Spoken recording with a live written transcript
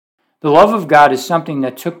The love of God is something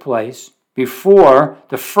that took place before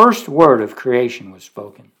the first word of creation was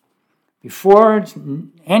spoken. Before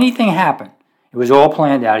anything happened, it was all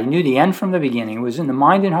planned out. He knew the end from the beginning. It was in the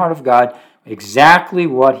mind and heart of God exactly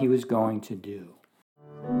what he was going to do.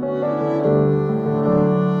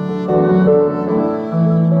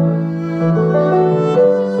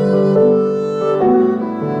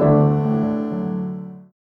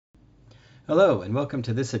 Hello, and welcome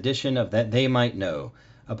to this edition of That They Might Know,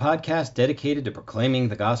 a podcast dedicated to proclaiming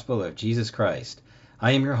the gospel of Jesus Christ.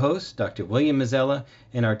 I am your host, Dr. William Mazzella,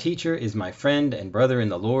 and our teacher is my friend and brother in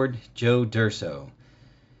the Lord, Joe Durso.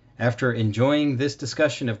 After enjoying this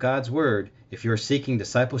discussion of God's Word, if you're seeking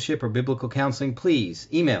discipleship or biblical counseling, please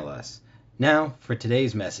email us. Now for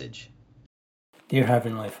today's message. Dear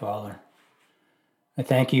Heavenly Father, I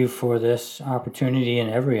thank you for this opportunity and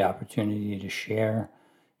every opportunity to share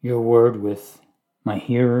your word with my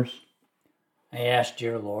hearers. I ask,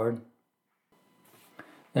 dear Lord,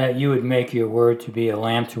 that you would make your word to be a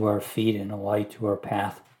lamp to our feet and a light to our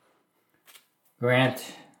path. Grant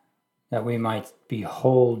that we might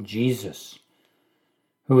behold Jesus,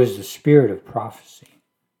 who is the spirit of prophecy,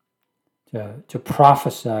 to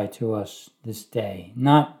prophesy to us this day,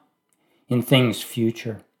 not in things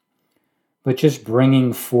future, but just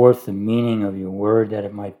bringing forth the meaning of your word, that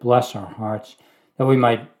it might bless our hearts, that we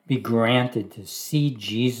might be granted to see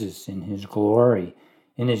Jesus in his glory,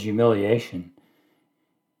 in his humiliation,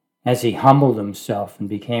 as he humbled himself and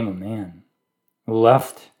became a man, who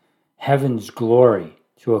left heaven's glory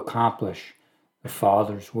to accomplish the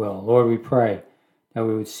Father's will. Lord, we pray that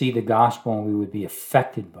we would see the gospel and we would be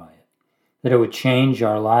affected by it, that it would change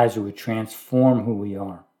our lives, it would transform who we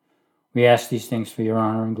are. We ask these things for your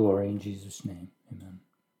honor and glory in Jesus' name. Amen.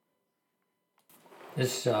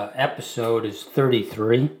 This episode is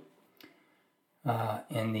 33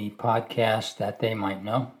 in the podcast That They Might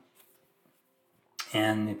Know.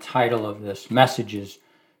 And the title of this message is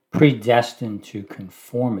Predestined to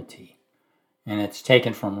Conformity. And it's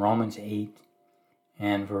taken from Romans 8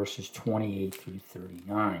 and verses 28 through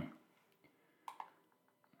 39.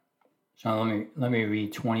 So let me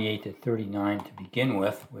read 28 to 39 to begin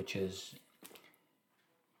with, which is,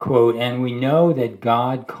 quote, "And we know that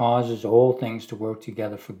God causes all things to work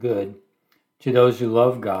together for good, to those who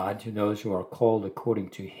love God, to those who are called according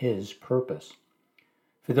to his purpose.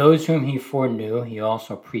 For those whom he foreknew, he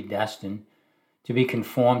also predestined to be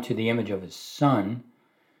conformed to the image of his Son,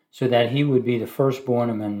 so that he would be the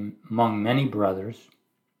firstborn among many brothers.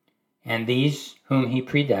 And these whom he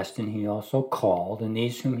predestined, he also called, and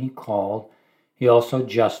these whom he called, he also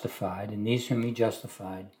justified, and these whom he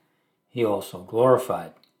justified, he also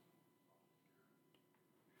glorified."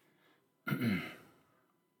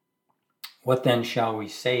 What then shall we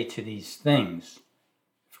say to these things?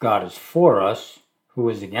 If God is for us, who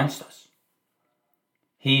is against us?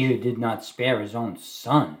 He who did not spare his own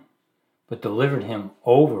Son, but delivered him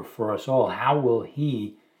over for us all, how will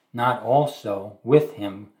he not also with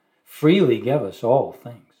him freely give us all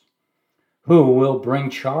things? Who will bring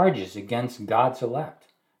charges against God's elect?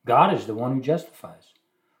 God is the one who justifies.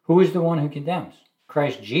 Who is the one who condemns?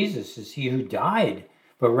 Christ Jesus is he who died,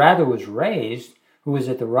 but rather was raised, who is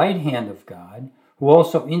at the right hand of God, who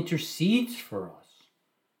also intercedes for us.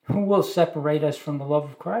 Who will separate us from the love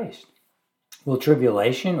of Christ? Will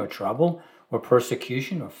tribulation or trouble or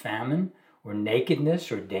persecution or famine or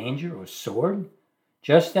nakedness or danger or sword?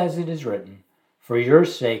 Just as it is written, for your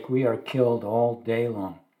sake we are killed all day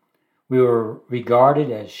long. We were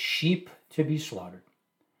regarded as sheep to be slaughtered.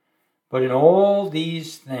 But in all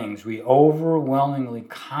these things we overwhelmingly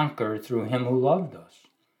conquer through him who loved us.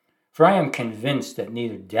 For I am convinced that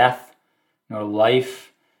neither death, nor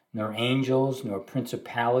life, nor angels, nor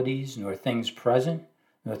principalities, nor things present,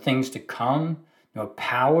 nor things to come, nor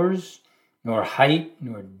powers, nor height,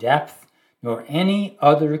 nor depth, nor any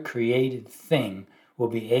other created thing will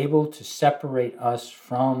be able to separate us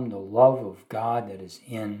from the love of God that is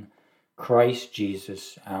in Christ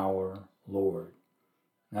Jesus our Lord.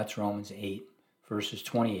 That's Romans 8, verses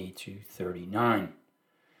 28 to 39.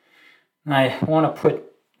 And I want to put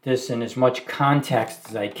this in as much context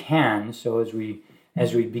as I can, so as we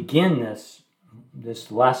begin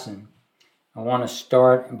this lesson, I want to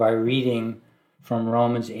start by reading from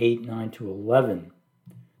Romans 8, 9 to 11.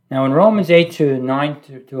 Now in Romans 8 to 9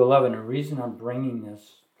 to 11, the reason I'm bringing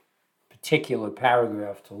this particular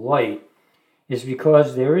paragraph to light is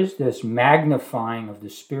because there is this magnifying of the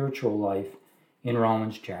spiritual life in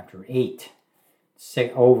Romans chapter 8.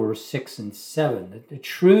 Over 6 and 7. The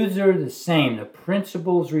truths are the same. The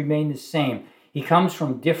principles remain the same. He comes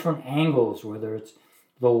from different angles, whether it's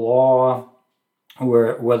the law,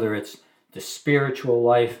 or whether it's the spiritual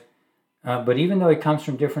life. But even though it comes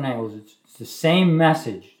from different angles, it's the same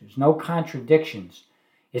message. There's no contradictions.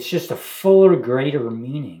 It's just a fuller, greater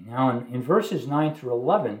meaning. Now, in verses 9 through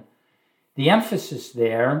 11, the emphasis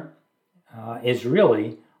there is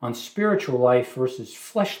really on spiritual life versus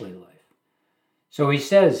fleshly life. So he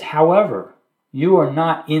says, however, you are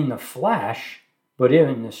not in the flesh, but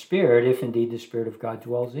in the Spirit, if indeed the Spirit of God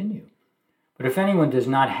dwells in you. But if anyone does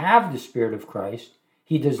not have the Spirit of Christ,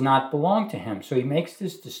 he does not belong to him. So he makes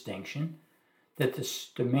this distinction that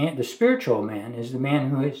the spiritual man is the man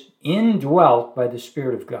who is indwelt by the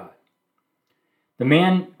Spirit of God. The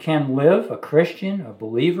man can live, a Christian, a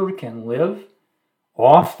believer can live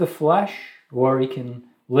off the flesh, or he can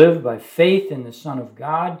live by faith in the Son of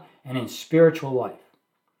God and in spiritual life.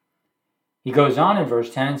 He goes on in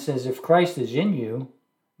verse 10 and says, if Christ is in you,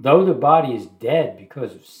 though the body is dead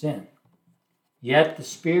because of sin, yet the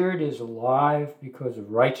Spirit is alive because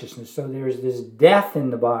of righteousness. So there's this death in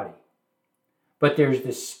the body. But there's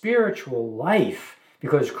this spiritual life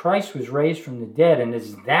because Christ was raised from the dead, and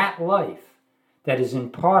it's that life that is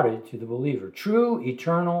imparted to the believer. True,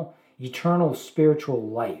 eternal spiritual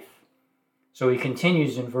life. So he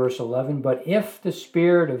continues in verse 11, but if the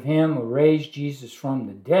Spirit of him who raised Jesus from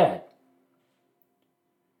the dead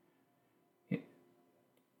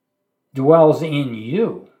dwells in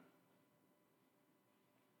you,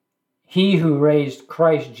 he who raised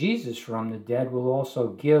Christ Jesus from the dead will also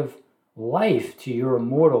give life to your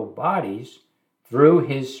mortal bodies through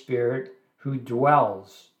his Spirit who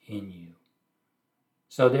dwells in you.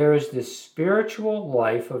 So there is this spiritual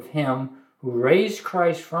life of him who raised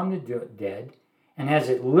Christ from the dead, and as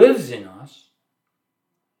it lives in us,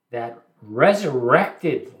 that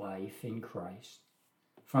resurrected life in Christ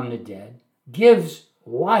from the dead gives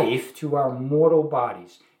life to our mortal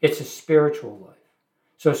bodies. It's a spiritual life.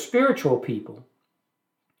 So spiritual people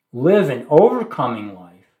live an overcoming life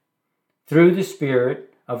through the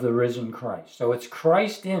Spirit of the risen Christ. So it's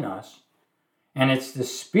Christ in us, and it's the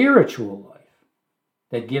spiritual life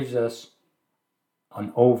that gives us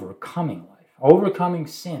an overcoming life, overcoming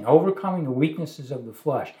sin, overcoming the weaknesses of the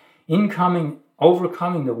flesh,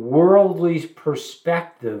 overcoming the worldly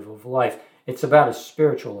perspective of life. It's about a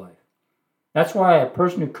spiritual life. That's why a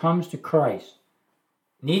person who comes to Christ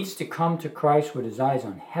needs to come to Christ with his eyes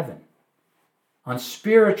on heaven, on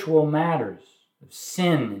spiritual matters of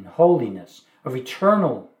sin and holiness,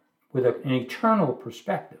 with an eternal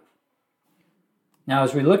perspective. Now,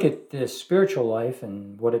 as we look at this spiritual life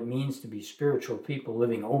and what it means to be spiritual people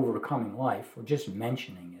living overcoming life, we're just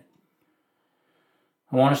mentioning it.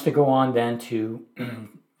 I want us to go on then to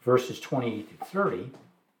verses 28 to 30,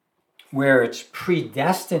 where it's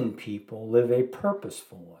predestined people live a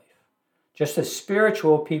purposeful life. Just as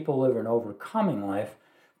spiritual people live an overcoming life,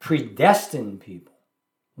 predestined people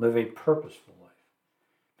live a purposeful life.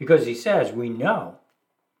 Because he says, we know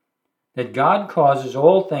that God causes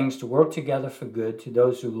all things to work together for good to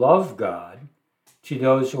those who love God, to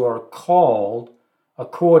those who are called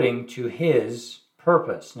according to his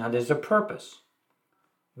purpose. Now, there's a purpose.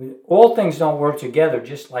 All things don't work together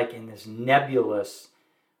just like in this nebulous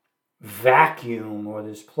vacuum or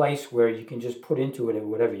this place where you can just put into it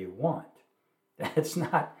whatever you want. That's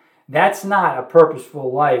not a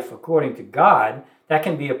purposeful life according to God. That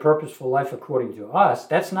can be a purposeful life according to us.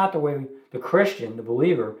 That's not the way the Christian, the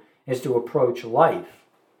believer, is to approach life.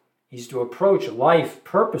 He's to approach life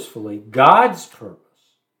purposefully, God's purpose.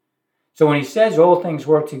 So when he says all things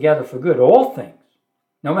work together for good, all things,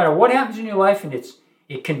 no matter what happens in your life, and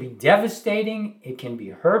it can be devastating, it can be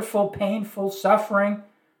hurtful, painful, suffering,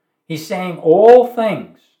 he's saying all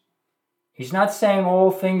things. He's not saying all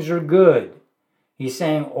things are good. He's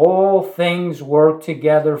saying all things work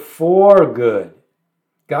together for good.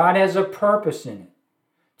 God has a purpose in it.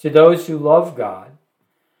 To those who love God,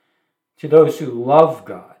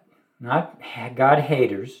 not God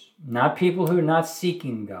haters, not people who are not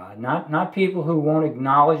seeking God, not people who won't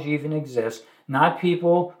acknowledge he even exists, not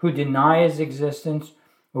people who deny his existence,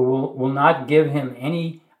 who will not give him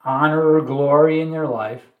any honor or glory in their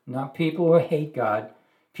life, not people who hate God,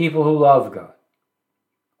 people who love God.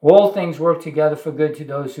 All things work together for good to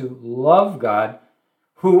those who love God,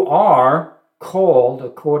 who are called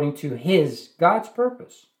according to God's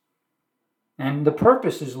purpose. And the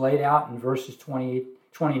purpose is laid out in verses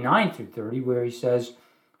 29 through 30, where he says,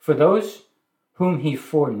 for those whom he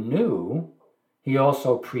foreknew, he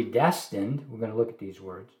also predestined, we're going to look at these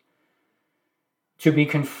words, to be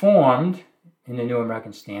conformed, in the New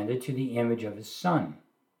American Standard, to the image of his Son,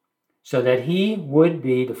 so that he would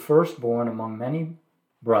be the firstborn among many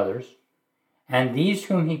brothers. And these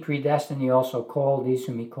whom he predestined, he also called. These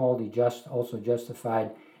whom he called, he also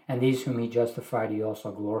justified. and these whom he justified, he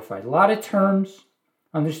also glorified. A lot of terms.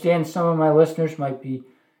 Understand some of my listeners might be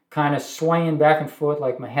kind of swaying back and forth,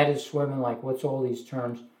 like my head is swimming, like what's all these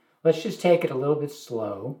terms? Let's just take it a little bit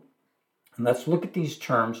slow, and let's look at these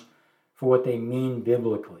terms for what they mean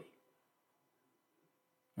biblically.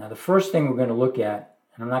 Now, the first thing we're going to look at,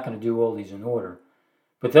 and I'm not going to do all these in order,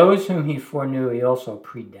 but those whom he foreknew, he also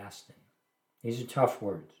predestined. These are tough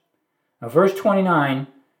words. Now, verse 29,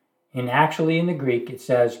 in the Greek, it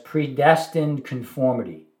says predestined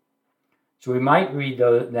conformity. So we might read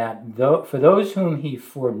that for those whom he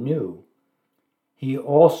foreknew, he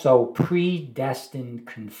also predestined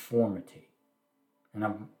conformity. And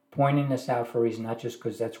I'm pointing this out for a reason, not just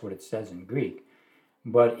because that's what it says in Greek,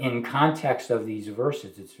 but in context of these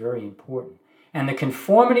verses, it's very important. And the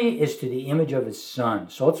conformity is to the image of his Son.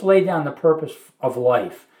 So let's lay down the purpose of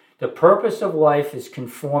life. The purpose of life is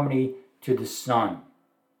conformity to the Son.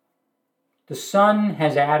 The Son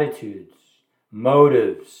has attitudes,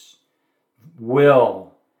 motives,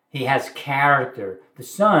 will. He has character. The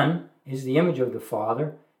Son is the image of the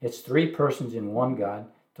Father. It's three persons in one God.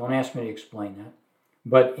 Don't ask me to explain that.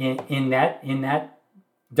 But in that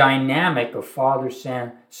dynamic of Father,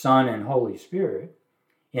 Son, and Holy Spirit,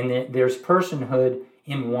 there's personhood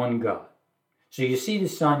in one God. So you see the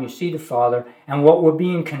Son, you see the Father, and what we're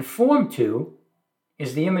being conformed to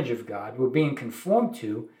is the image of God. We're being conformed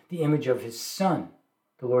to the image of his Son,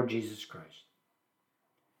 the Lord Jesus Christ.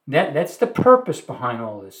 That's the purpose behind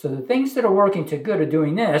all this. So the things that are working to good are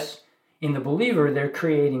doing this. In the believer, they're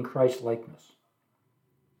creating Christ likeness.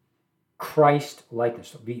 Christ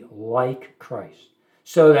likeness, be like Christ.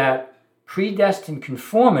 So that predestined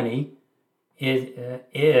conformity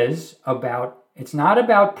is about, it's not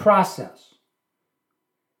about process.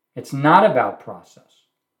 It's not about process.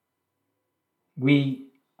 We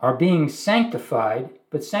are being sanctified,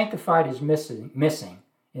 but sanctified is missing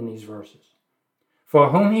in these verses. For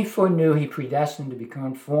whom he foreknew, he predestined to be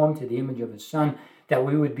conformed to the image of his Son, that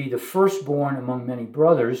we would be the firstborn among many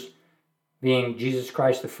brothers, being Jesus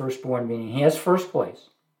Christ the firstborn, meaning he has first place.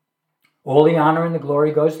 All the honor and the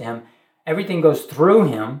glory goes to him. Everything goes through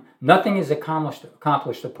him. Nothing is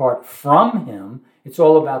accomplished apart from him. It's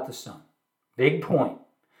all about the Son. Big point.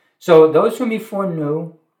 So those whom he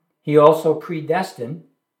foreknew, he also predestined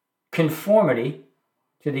conformity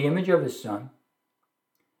to the image of his Son.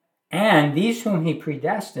 And these whom he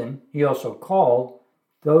predestined, he also called.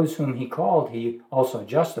 Those whom he called, he also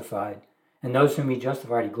justified. And those whom he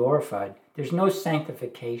justified, he glorified. There's no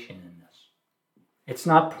sanctification in this. It's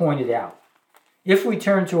not pointed out. If we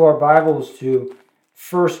turn to our Bibles to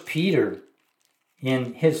 1 Peter,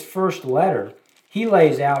 in his first letter, he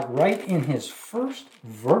lays out right in his first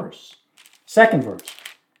verse, second verse,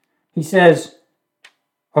 he says,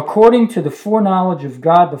 according to the foreknowledge of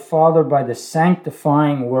God the Father by the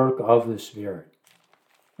sanctifying work of the Spirit.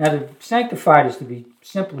 Now, the sanctified is to be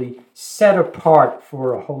simply set apart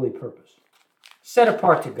for a holy purpose. Set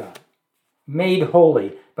apart to God. Made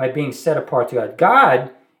holy by being set apart to God.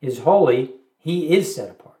 God is holy. He is set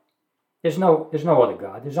apart. There's no other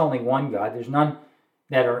God. There's only one God. There's none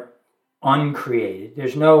that are uncreated.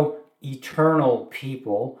 There's no eternal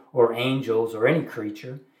people or angels or any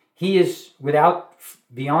creature. He is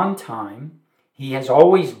beyond time. He has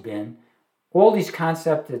always been. All these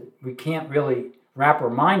concepts that we can't really wrap our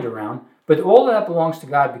mind around, but all of that belongs to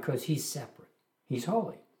God because he's separate. He's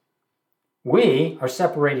holy. We are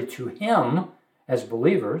separated to him as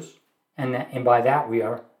believers, and by that we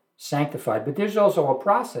are sanctified. But there's also a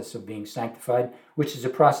process of being sanctified, which is a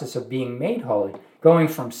process of being made holy, going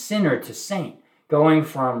from sinner to saint, going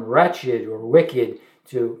from wretched or wicked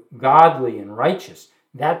to godly and righteous.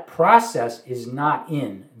 That process is not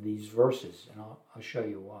in these verses, and I'll show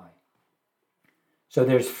you why. So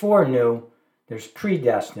there's foreknew, there's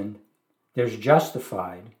predestined, there's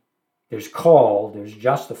justified, there's called, there's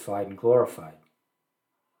justified and glorified.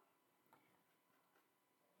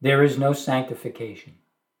 There is no sanctification.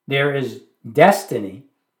 There is destiny,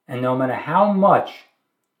 and no matter how much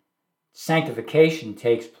sanctification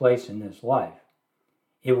takes place in this life,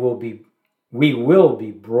 we will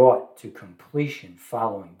be brought to completion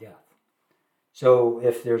following death. So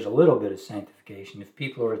if there's a little bit of sanctification, if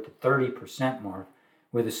people are at the 30% mark,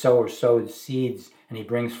 where the sower sows seeds and he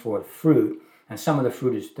brings forth fruit, and some of the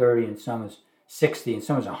fruit is 30 and some is 60 and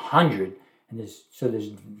some is 100, and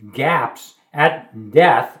there's gaps at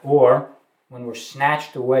death, or when we're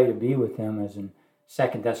snatched away to be with him, as in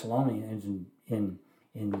 2 Thessalonians, in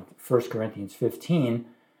 1 Corinthians 15,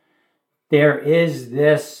 there is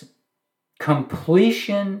this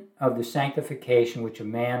completion of the sanctification, which a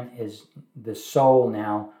man is the soul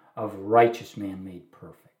now of a righteous man made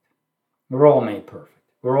perfect. We're all made perfect.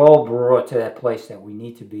 We're all brought to that place that we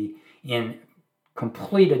need to be in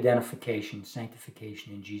complete identification,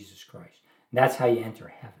 sanctification in Jesus Christ. That's how you enter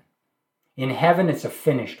heaven. In heaven, it's a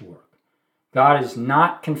finished work. God is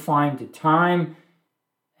not confined to time,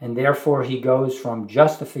 and therefore he goes from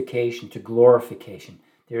justification to glorification.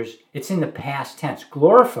 It's in the past tense.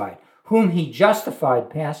 Glorified, whom he justified,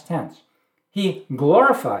 past tense. He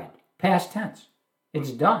glorified, past tense.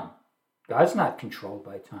 It's done. God's not controlled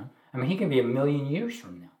by time. I mean, he can be 1,000,000 years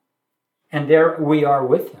from now. And there we are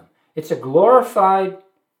with him. It's a glorified,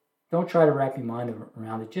 don't try to wrap your mind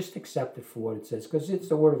around it. Just accept it for what it says, because it's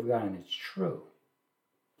the Word of God and it's true.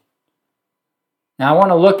 Now I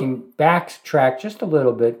want to look and backtrack just a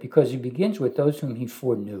little bit, because he begins with those whom he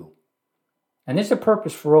foreknew. And there's a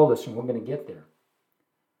purpose for all this, and we're going to get there.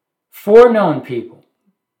 Foreknown people.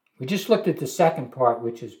 We just looked at the second part,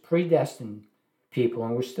 which is predestined people,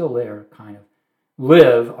 and we're still there, kind of.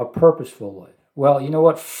 Live a purposeful life. Well, you know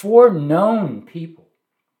what? Foreknown people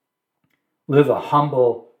live a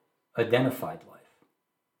humble, identified life.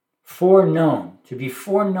 Foreknown, to be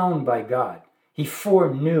foreknown by God. He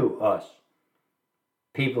foreknew us.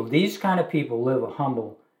 People, these kind of people live a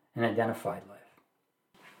humble and identified life.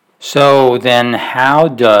 So then, how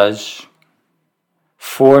does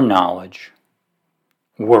foreknowledge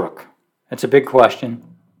work? That's a big question.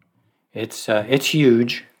 It's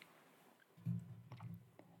huge,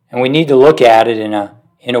 and we need to look at it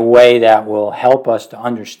in a way that will help us to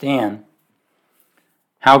understand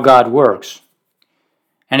how God works.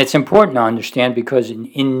 And it's important to understand, because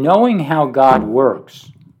in knowing how God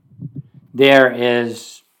works, there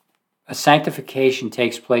is a sanctification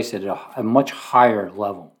takes place at a much higher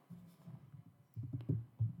level.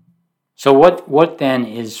 So what then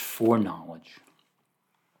is foreknowledge?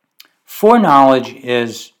 Foreknowledge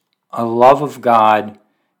is a love of God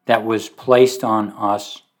that was placed on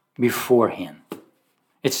us beforehand.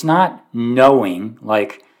 It's not knowing,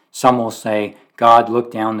 like some will say, God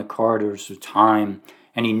looked down the corridors of time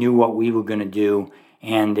and he knew what we were going to do,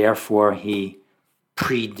 and therefore he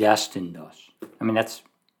predestined us. I mean, I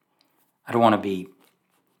don't want to be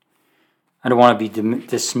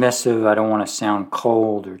dismissive. I don't want to sound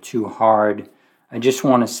cold or too hard. I just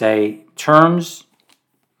want to say terms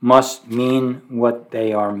must mean what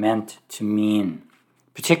they are meant to mean,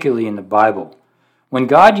 particularly in the Bible. When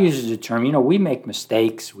God uses a term, we make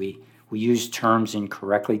mistakes. We use terms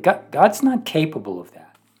incorrectly. God's not capable of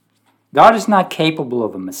that. God is not capable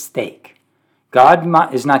of a mistake. God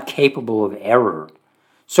is not capable of error.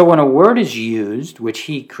 So when a word is used, which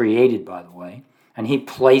he created, by the way, and he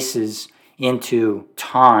places into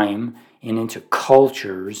time and into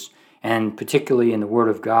cultures, and particularly in the Word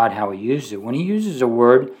of God, how he uses it. When he uses a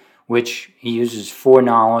word which he uses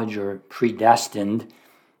foreknowledge or predestined,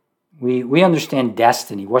 we understand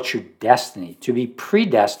destiny. What's your destiny? To be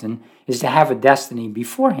predestined is to have a destiny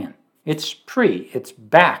beforehand. It's it's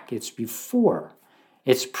back, it's before.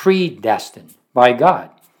 It's predestined by God.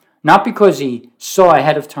 Not because he saw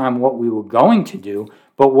ahead of time what we were going to do,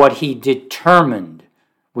 but what he determined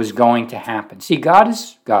was going to happen. See, God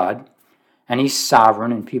is God, and he's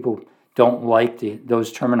sovereign, and people don't like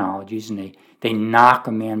those terminologies, and they knock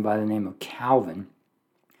a man by the name of Calvin.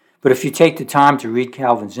 But if you take the time to read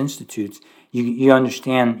Calvin's Institutes,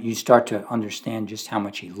 you start to understand just how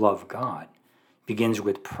much he loved God. It begins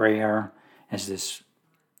with prayer as this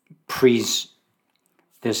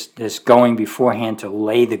going beforehand to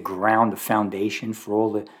lay the ground, the foundation for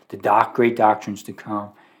all the great doctrines to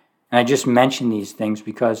come. And I just mention these things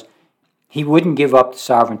because he wouldn't give up the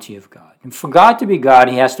sovereignty of God. And for God to be God,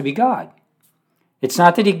 he has to be God. It's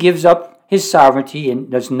not that he gives up his sovereignty, and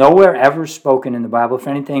there's nowhere ever spoken in the Bible. If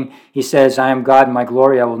anything, he says, I am God, and my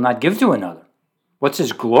glory I will not give to another. What's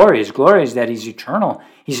his glory? His glory is that he's eternal.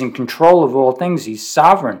 He's in control of all things. He's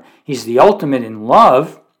sovereign. He's the ultimate in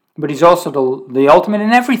love, but he's also the ultimate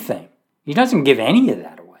in everything. He doesn't give any of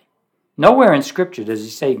that away. Nowhere in Scripture does he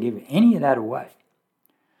say give any of that away.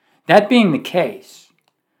 That being the case,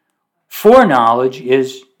 foreknowledge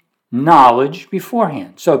is knowledge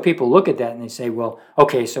beforehand. So people look at that and they say, well,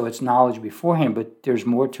 okay, so it's knowledge beforehand, but there's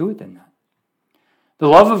more to it than that. The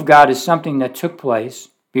love of God is something that took place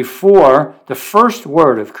before the first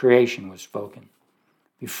word of creation was spoken.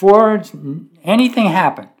 Before anything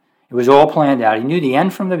happened, it was all planned out. He knew the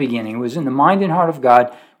end from the beginning. It was in the mind and heart of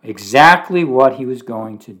God exactly what he was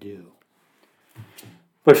going to do.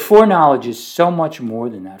 But foreknowledge is so much more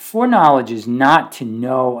than that. Foreknowledge is not to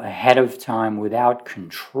know ahead of time without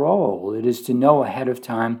control. It is to know ahead of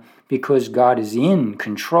time because God is in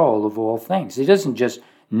control of all things. He doesn't just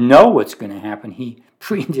know what's going to happen. He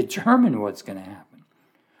predetermined what's going to happen.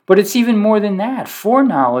 But it's even more than that.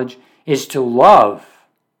 Foreknowledge is to love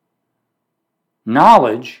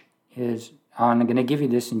Knowledge is, I'm going to give you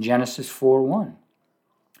this in Genesis 4:1.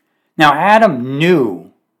 Now Adam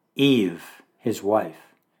knew Eve, his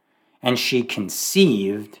wife, and she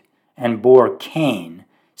conceived and bore Cain,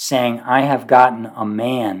 saying, I have gotten a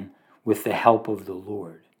man with the help of the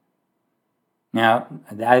Lord. Now,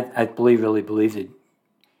 I really believe that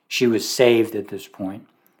she was saved at this point.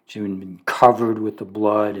 She had been covered with the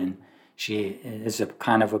blood, and she is a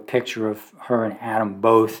kind of a picture of her and Adam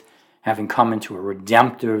both having come into a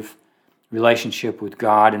redemptive relationship with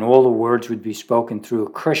God, and all the words would be spoken through a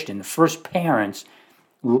Christian. The first parents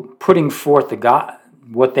putting forth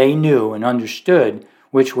what they knew and understood,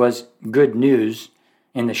 which was good news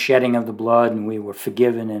in the shedding of the blood, and we were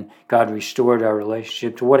forgiven, and God restored our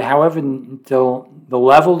relationship to the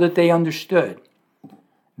level that they understood.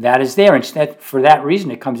 That is there. Instead, for that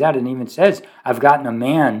reason, it comes out and even says, I've gotten a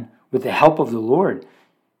man with the help of the Lord.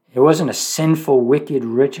 It wasn't a sinful, wicked,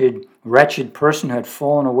 wretched person who had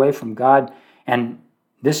fallen away from God, and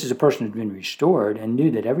this is a person who had been restored and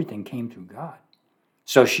knew that everything came through God.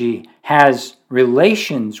 So she has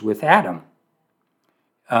relations with Adam,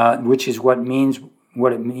 which is what it means by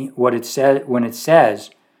what it says,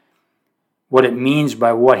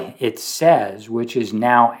 which is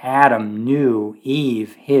now Adam knew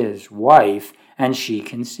Eve, his wife, and she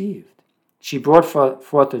conceived. She brought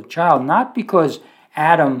forth a child, not because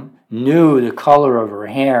Adam knew the color of her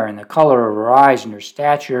hair and the color of her eyes and her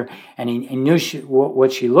stature, and he knew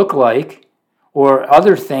what she looked like, or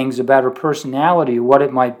other things about her personality, what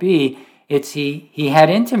it might be. He had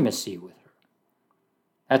intimacy with her.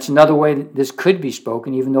 That's another way that this could be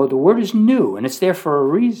spoken, even though the word is new, and it's there for a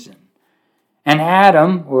reason. And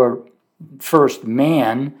Adam, or first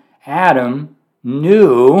man, Adam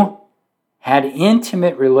had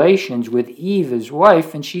intimate relations with Eve, his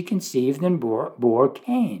wife, and she conceived and bore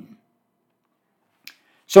Cain.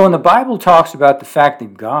 So when the Bible talks about the fact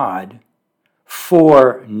that God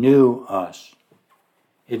foreknew us,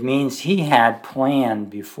 it means he had planned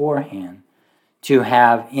beforehand to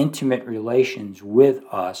have intimate relations with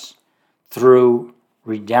us through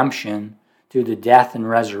redemption, through the death and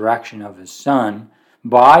resurrection of his Son,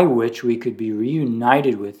 by which we could be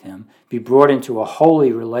reunited with him, be brought into a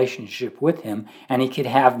holy relationship with him, and he could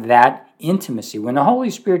have that intimacy. When the Holy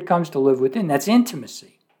Spirit comes to live within, that's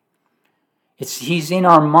intimacy. He's in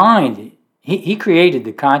our mind. He created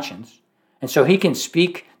the conscience, and so he can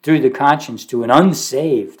speak through the conscience to an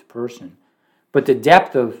unsaved person. But the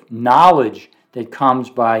depth of knowledge that comes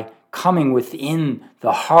by coming within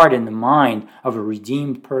the heart and the mind of a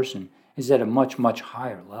redeemed person is at a much, much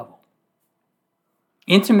higher level.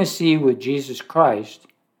 Intimacy with Jesus Christ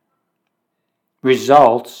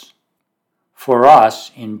results for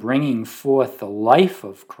us in bringing forth the life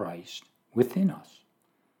of Christ within us.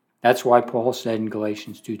 That's why Paul said in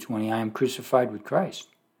Galatians 2:20, I am crucified with Christ.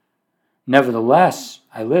 Nevertheless,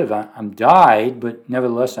 I live. I'm died, but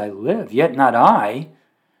nevertheless I live. Yet not I,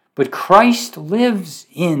 but Christ lives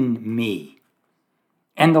in me.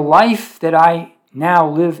 And the life that I now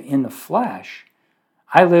live in the flesh,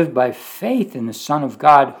 I live by faith in the Son of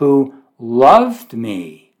God who loved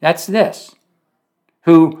me. That's this.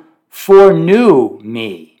 Who foreknew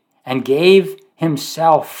me and gave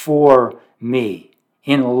himself for me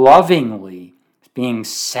in lovingly being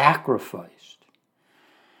sacrificed.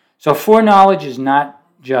 So foreknowledge is not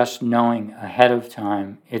just knowing ahead of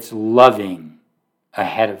time, it's loving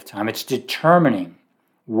ahead of time. It's determining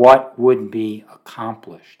what would be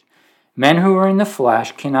accomplished. Men who are in the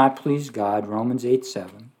flesh cannot please God, Romans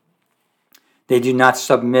 8:7. They do not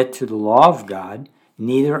submit to the law of God,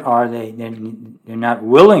 neither are they're not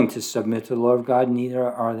willing to submit to the law of God, neither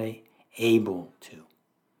are they able to.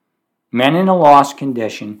 Men in a lost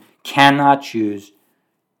condition cannot choose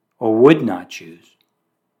or would not choose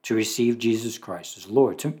to receive Jesus Christ as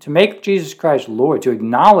Lord. To make Jesus Christ Lord, to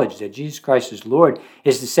acknowledge that Jesus Christ is Lord,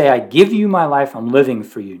 is to say, I give you my life, I'm living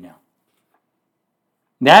for you now.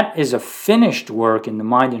 That is a finished work in the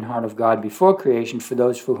mind and heart of God before creation for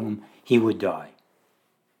those for whom he would die.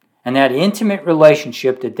 And that intimate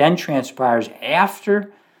relationship that then transpires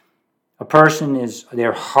after a person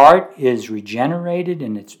their heart is regenerated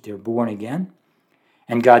and they're born again.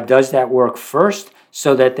 And God does that work first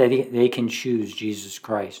so that they can choose Jesus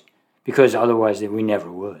Christ, because otherwise we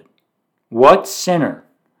never would. What sinner,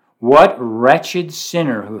 what wretched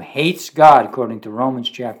sinner who hates God, according to Romans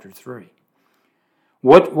chapter 3.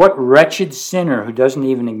 What wretched sinner who doesn't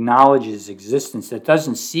even acknowledge his existence, that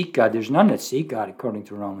doesn't seek God. There's none that seek God, according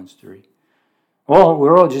to Romans 3. Well,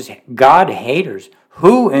 we're all just God haters.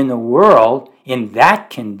 Who in the world, in that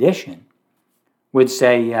condition, would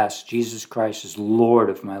say, yes, Jesus Christ is Lord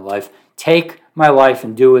of my life. Take my life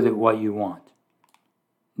and do with it what you want.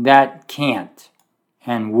 that can't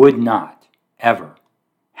and would not ever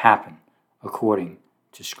happen according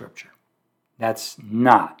to Scripture. That's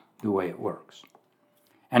not the way it works.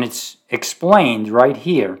 And it's explained right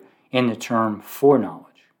here in the term foreknowledge.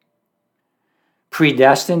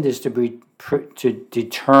 Predestined is to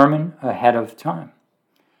determine ahead of time.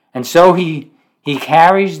 And so he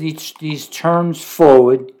carries these terms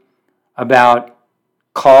forward about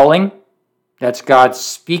calling. That's God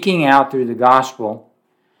speaking out through the gospel,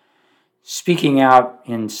 speaking out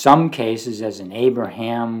in some cases as in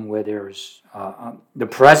Abraham, where there's the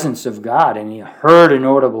presence of God and he heard an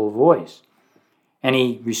audible voice. And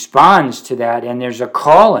he responds to that, and there's a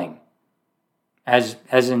calling, as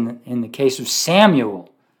in the case of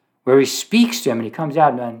Samuel, where he speaks to him, and he comes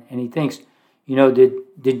out and he thinks,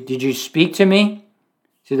 did you speak to me,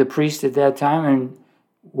 to the priest at that time? And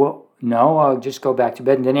well, no, I'll just go back to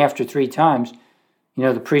bed. And then after 3 times,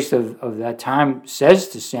 the priest of that time says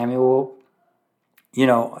to Samuel,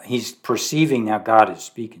 he's perceiving now God is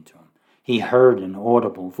speaking to him. He heard an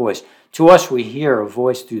audible voice. To us, we hear a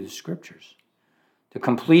voice through the Scriptures. The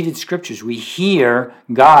completed Scriptures, we hear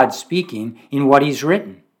God speaking in what he's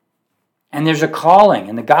written. And there's a calling,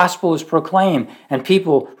 and the gospel is proclaimed, and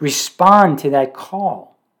people respond to that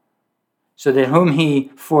call. So that whom he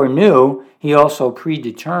foreknew, he also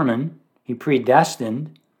predetermined, he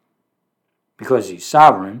predestined, because he's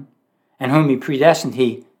sovereign, and whom he predestined,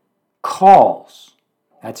 he calls.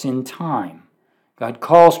 That's in time. God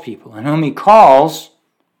calls people, and whom he calls,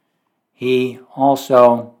 he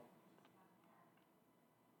also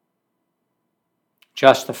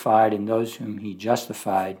justified, and those whom he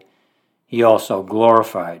justified, he also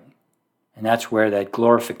glorified. And that's where that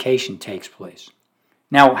glorification takes place.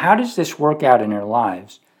 Now, how does this work out in our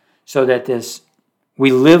lives so that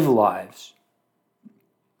we live lives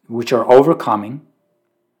which are overcoming,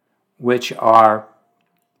 which are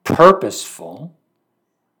purposeful,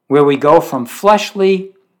 where we go from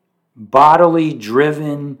fleshly, bodily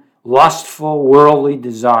driven, lustful, worldly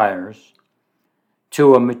desires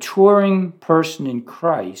to a maturing person in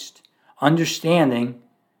Christ, understanding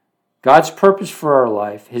God's purpose for our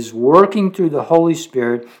life, his working through the Holy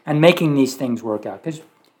Spirit, and making these things work out. Because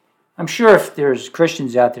I'm sure if there's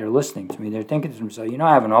Christians out there listening to me, they're thinking to themselves,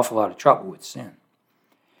 I have an awful lot of trouble with sin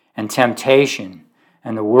and temptation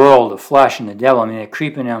and the world, the flesh, and the devil. They're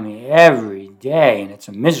creeping on me every day, and it's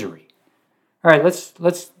a misery. All right,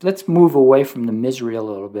 let's move away from the misery a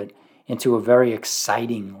little bit into a very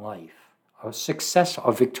exciting life, a successful,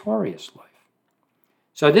 a victorious life.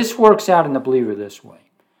 So this works out in the believer this way.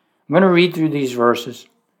 I'm going to read through these verses,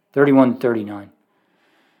 31 to 39,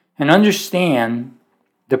 and understand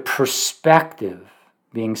the perspective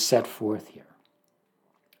being set forth here.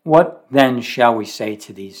 What then shall we say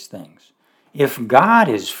to these things? If God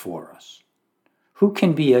is for us, who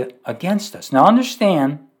can be against us? Now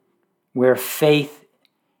understand where faith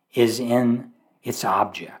is in its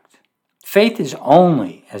object. Faith is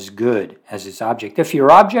only as good as its object. If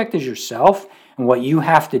your object is yourself and what you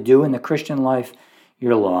have to do in the Christian life,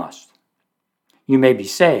 you're lost. You may be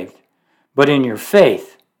saved, but in your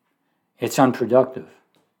faith, it's unproductive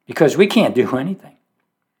because we can't do anything.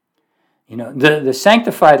 The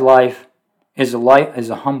sanctified life is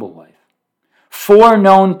a humble life.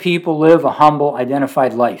 Foreknown people live a humble,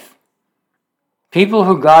 identified life. People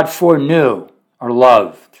who God foreknew are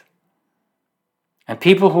loved. And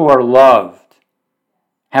people who are loved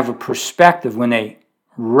have a perspective when they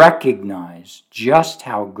recognize just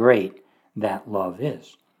how great that love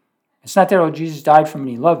is. It's not that, Jesus died for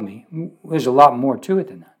me and he loved me. There's a lot more to it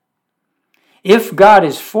than that. If God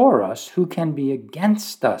is for us, who can be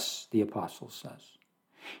against us, the apostle says.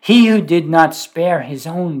 He who did not spare his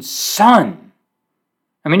own son.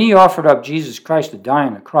 He offered up Jesus Christ to die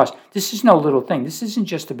on the cross. This is no little thing. This isn't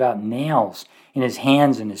just about nails in his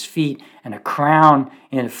hands and his feet and a crown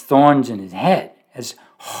of thorns in his head. As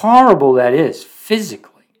horrible that is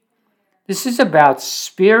physically. This is about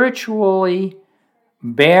spiritually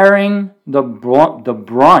bearing the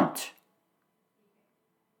brunt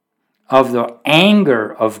of the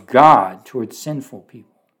anger of God towards sinful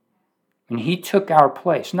people. And he took our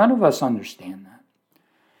place. None of us understand that.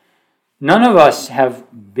 None of us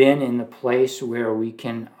have been in the place where we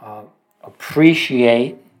can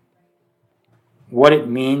appreciate what it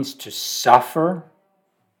means to suffer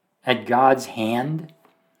at God's hand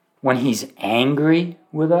when he's angry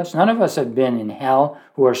with us. None of us have been in hell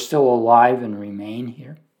who are still alive and remain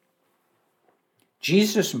here.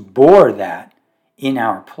 Jesus bore that in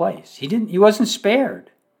our place. He wasn't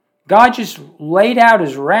spared. God just laid out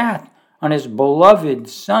his wrath on his beloved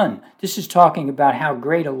Son. This is talking about how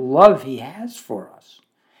great a love he has for us.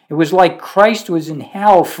 It was like Christ was in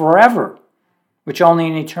hell forever, which only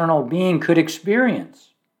an eternal being could experience.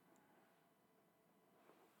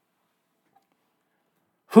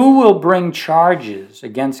 Who will bring charges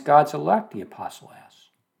against God's elect, the apostle asks.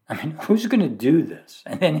 I mean, who's going to do this?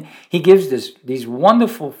 And then he gives these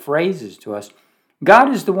wonderful phrases to us.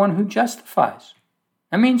 God is the one who justifies.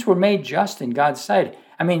 That means we're made just in God's sight.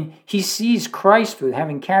 I mean, he sees Christ with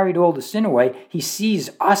having carried all the sin away. He sees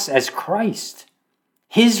us as Christ,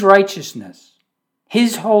 his righteousness,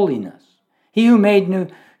 his holiness. He who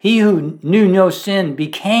knew no sin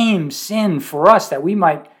became sin for us, that we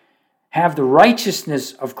might have the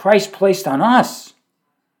righteousness of Christ placed on us.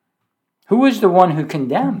 Who is the one who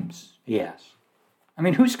condemns? He asks. I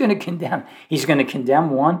mean, who's going to condemn? He's going to condemn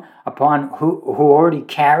one upon who already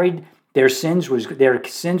carried their sins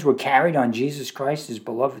were carried on Jesus Christ, his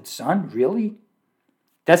beloved Son? Really?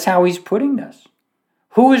 That's how he's putting this.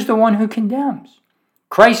 Who is the one who condemns?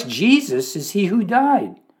 Christ Jesus is he who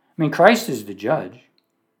died. I mean, Christ is the judge.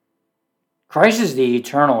 Christ is the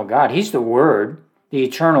eternal God. He's the Word, the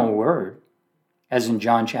eternal Word, as in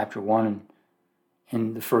John chapter 1 and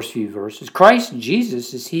in the first few verses. Christ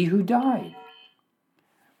Jesus is he who died,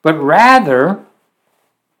 but rather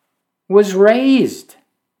was raised.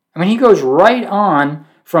 I mean, he goes right on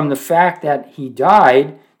from the fact that he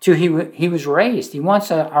died to he was raised. He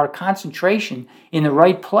wants our concentration in the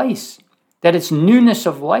right place, that it's newness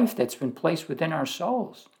of life that's been placed within our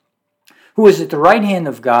souls. Who is at the right hand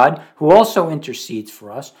of God, who also intercedes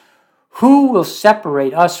for us. Who will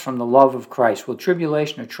separate us from the love of Christ? Will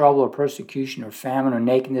tribulation or trouble or persecution or famine or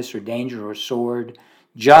nakedness or danger or sword?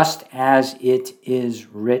 Just as it is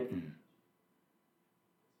written.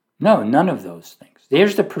 No, none of those things.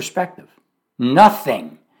 There's the perspective.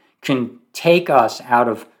 Nothing can take us out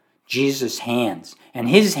of Jesus' hands. And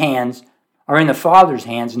his hands are in the Father's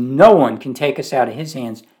hands. No one can take us out of his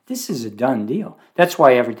hands. This is a done deal. That's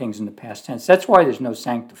why everything's in the past tense. That's why there's no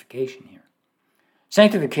sanctification here.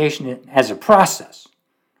 Sanctification as a process.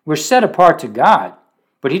 We're set apart to God,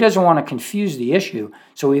 but he doesn't want to confuse the issue,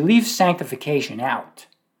 so he leaves sanctification out.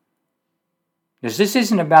 Because this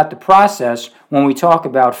isn't about the process when we talk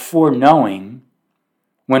about foreknowing,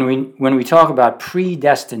 when we talk about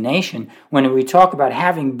predestination, when we talk about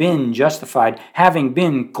having been justified, having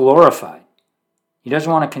been glorified. He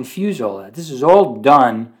doesn't want to confuse all that. This is all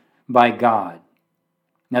done by God.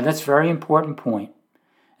 Now that's a very important point.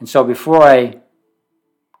 And so before I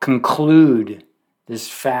conclude this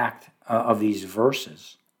fact of these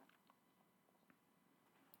verses,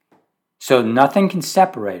 so nothing can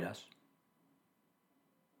separate us.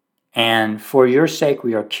 And for your sake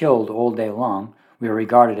we are killed all day long. We are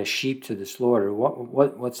regarded as sheep to the slaughter.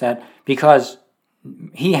 What's that? Because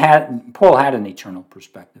Paul had an eternal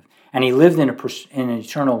perspective, and he lived in an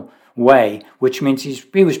eternal way, which means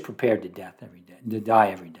he was prepared to die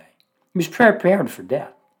every day. He was prepared for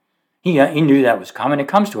death. He knew that was coming. It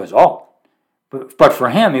comes to us all. But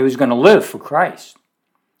for him, he was going to live for Christ.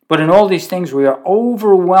 But in all these things, we are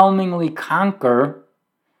overwhelmingly conquer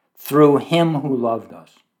through him who loved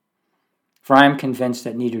us. For I am convinced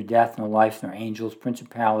that neither death nor life nor angels,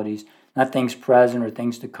 principalities, not things present or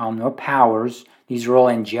things to come, nor powers, these are all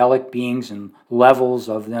angelic beings and levels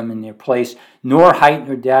of them in their place, nor height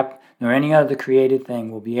nor depth, nor any other created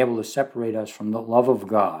thing will be able to separate us from the love of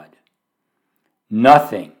God.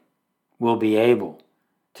 Nothing will be able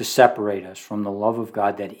to separate us from the love of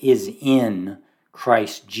God that is in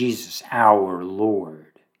Christ Jesus our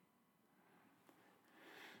Lord.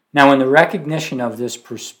 Now, in the recognition of this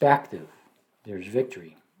perspective, there's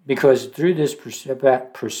victory. Because through this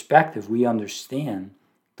perspective, we understand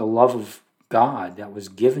the love of God that was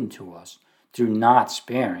given to us through not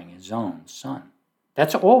sparing his own Son.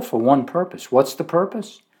 That's all for one purpose. What's the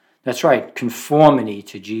purpose? That's right, conformity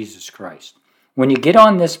to Jesus Christ. When you get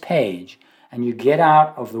on this page and you get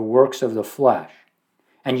out of the works of the flesh,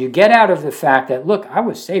 and you get out of the fact that, look, I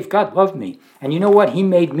was saved, God loved me, and you know what? He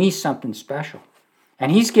made me something special.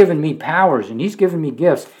 And he's given me powers, and he's given me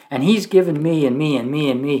gifts, and he's given me and me and me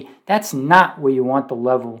and me. That's not where you want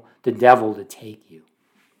the devil to take you.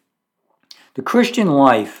 The Christian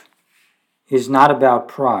life is not about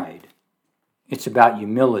pride. It's about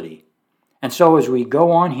humility. And so as we go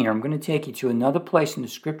on here, I'm going to take you to another place in the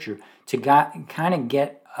Scripture to kind of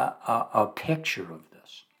get a picture of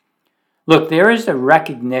this. Look, there is a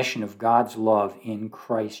recognition of God's love in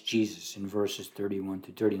Christ Jesus in verses 31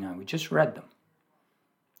 to 39. We just read them.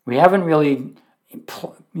 We haven't really,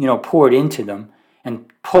 poured into them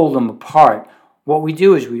and pulled them apart. What we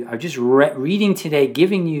do is we are just reading today,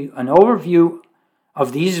 giving you an overview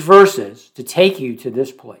of these verses to take you to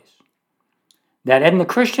this place. That in the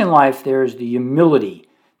Christian life, there is the humility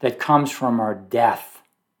that comes from our death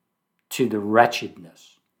to the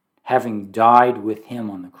wretchedness, having died with him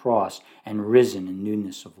on the cross and risen in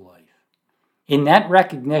newness of life. In that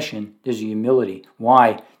recognition, there's a humility.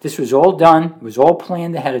 Why? This was all done, it was all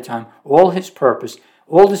planned ahead of time, all his purpose,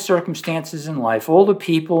 all the circumstances in life, all the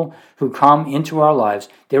people who come into our lives,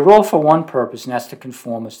 they're all for one purpose, and that's to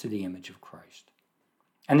conform us to the image of Christ.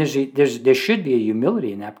 And there should be a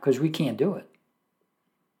humility in that, because we can't do it.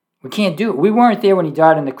 We can't do it. We weren't there when he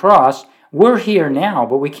died on the cross. We're here now,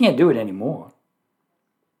 but we can't do it anymore.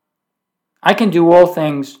 I can do all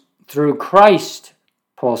things through Christ,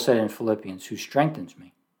 Paul said in Philippians, who strengthens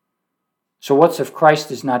me. So what's if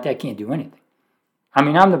Christ is not there? I can't do anything. I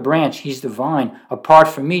mean, I'm the branch, he's the vine. Apart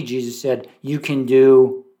from me, Jesus said, you can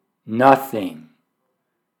do nothing.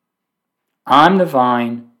 I'm the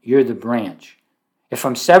vine, you're the branch. If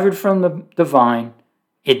I'm severed from the vine,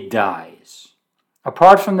 it dies.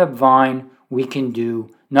 Apart from the vine, we can do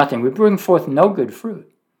nothing. We bring forth no good fruit.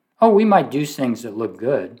 Oh, we might do things that look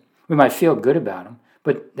good. We might feel good about them,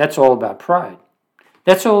 but that's all about pride.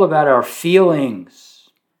 That's all about our feelings.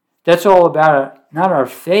 That's all about not our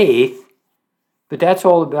faith, but that's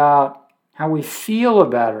all about how we feel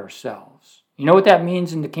about ourselves. You know what that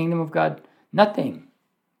means in the kingdom of God? Nothing.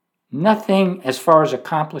 Nothing as far as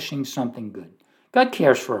accomplishing something good. God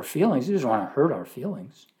cares for our feelings. He doesn't want to hurt our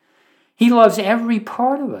feelings. He loves every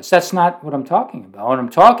part of us. That's not what I'm talking about. What I'm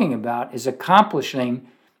talking about is accomplishing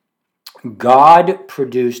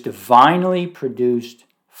God-produced, divinely produced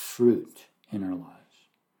fruit in our lives.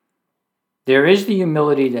 There is the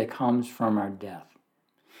humility that comes from our death.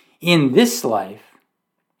 In this life,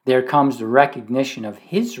 there comes the recognition of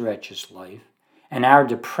his righteous life and our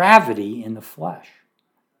depravity in the flesh.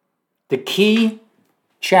 The key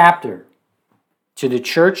chapter to the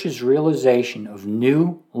church's realization of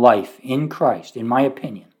new life in Christ, in my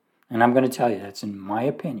opinion, and I'm going to tell you that's in my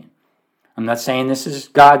opinion. I'm not saying this is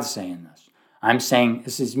God saying this. I'm saying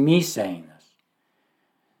this is me saying this.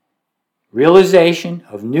 Realization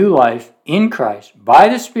of new life in Christ by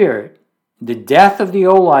the Spirit, the death of the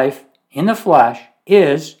old life in the flesh,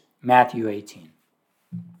 is Matthew 18.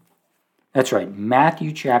 That's right,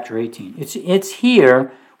 Matthew chapter 18. It's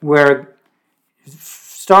here where,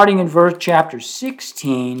 starting in verse chapter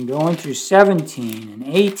 16, going through 17 and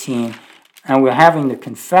 18, and we're having the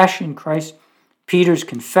confession, Peter's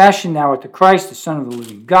confession, thou art the Christ, the Son of the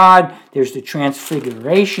living God. There's the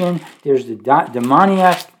transfiguration. There's the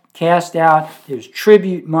demoniac cast out. There's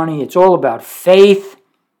tribute money. It's all about faith.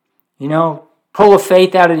 You know, pull a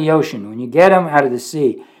faith out of the ocean. When you get him, out of the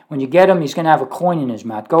sea. When you get him, he's going to have a coin in his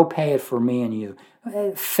mouth. Go pay it for me and you.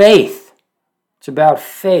 Faith. It's about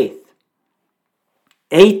faith.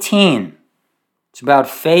 18. It's about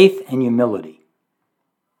faith and humility.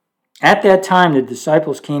 At that time, the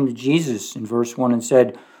disciples came to Jesus in verse 1 and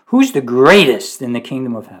said, who's the greatest in the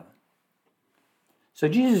kingdom of heaven? So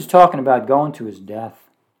Jesus is talking about going to his death.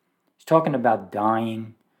 He's talking about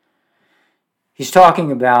dying. He's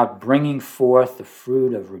talking about bringing forth the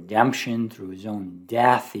fruit of redemption through his own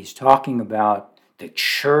death. He's talking about the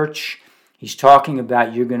church. He's talking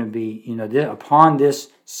about you're going to be, upon this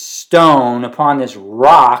stone, upon this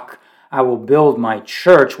rock, I will build my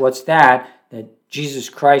church. What's that? That Jesus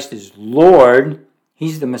Christ is Lord.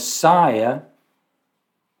 He's the Messiah.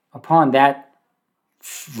 Upon that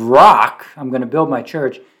rock, I'm going to build my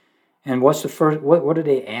church. And what's the first? What are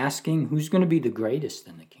they asking? Who's going to be the greatest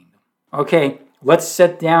in the kingdom? Okay, let's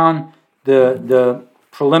set down the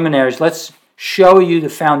preliminaries. Let's show you the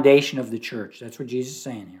foundation of the church. That's what Jesus is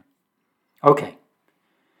saying here. Okay.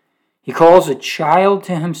 He calls a child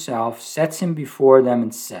to himself, sets him before them,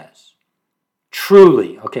 and says,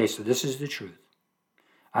 truly, okay, so this is the truth.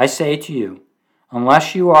 I say to you,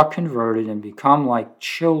 unless you are converted and become like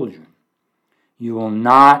children, you will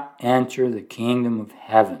not enter the kingdom of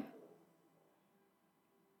heaven.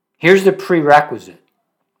 Here's the prerequisite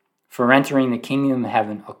for entering the kingdom of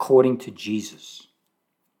heaven according to Jesus.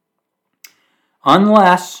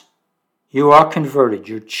 Unless you are converted,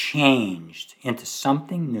 you're changed into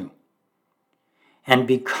something new and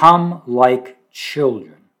become like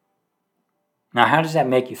children. Now, how does that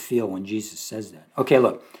make you feel when Jesus says that? Okay,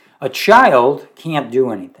 look, a child can't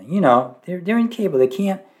do anything. They're incapable. They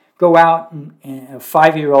can't go out, and a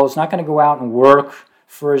 5-year-old is not going to go out and work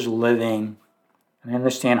for his living. I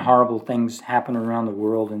understand horrible things happen around the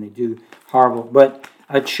world, and they do horrible. But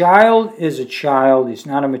a child is a child. He's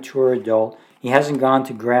not a mature adult. He hasn't gone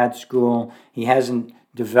to grad school. He hasn't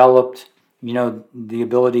developed, the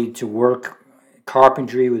ability to work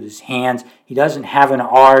carpentry with his hands. He doesn't have an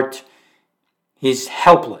art. He's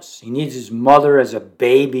helpless. He needs his mother as a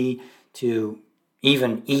baby to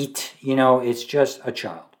even eat. It's just a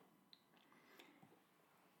child.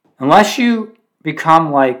 Unless you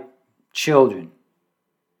become like children,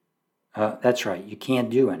 that's right, you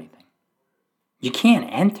can't do anything. You can't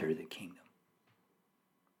enter the kingdom.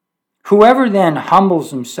 Whoever then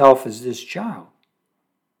humbles himself as this child,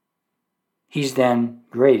 he's then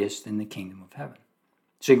greatest in the kingdom of heaven.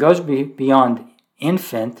 So he goes beyond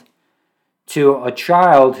infant to a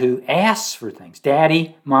child who asks for things.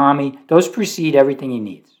 Daddy, mommy, those precede everything he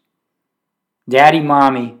needs. Daddy,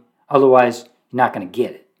 mommy, otherwise you're not going to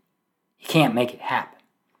get it. You can't make it happen.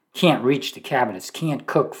 Can't reach the cabinets, can't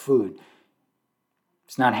cook food.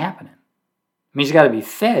 It's not happening. I mean, he's got to be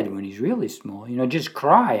fed when he's really small. Just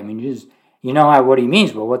cry. I mean, you know what he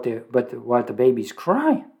means, but what the baby's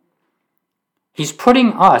crying. He's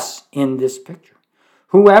putting us in this picture.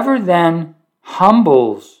 Whoever then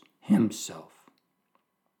humbles himself.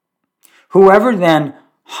 Whoever then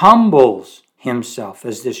humbles himself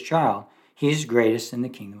as this child, he's greatest in the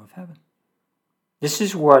kingdom of heaven. This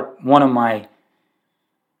is what one of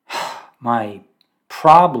my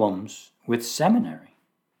problems with seminary.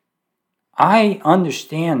 I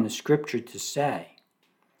understand the scripture to say,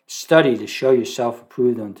 study to show yourself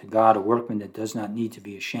approved unto God, a workman that does not need to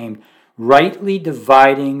be ashamed, rightly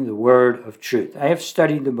dividing the word of truth. I have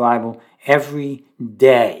studied the Bible every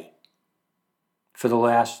day for the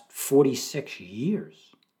last 46 years.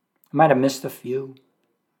 I might have missed a few.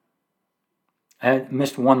 I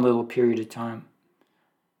missed one little period of time.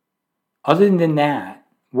 Other than that,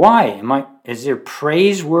 why? Is there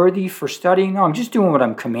praiseworthy for studying? No, I'm just doing what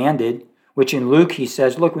I'm commanded, which in Luke he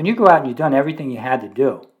says, look, when you go out and you've done everything you had to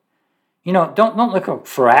do, don't look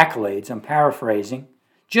for accolades. I'm paraphrasing.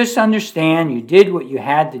 Just understand you did what you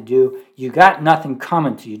had to do. You got nothing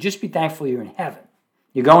coming to you. Just be thankful you're in heaven.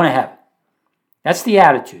 You're going to heaven. That's the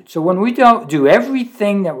attitude. So when we don't do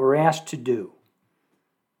everything that we're asked to do,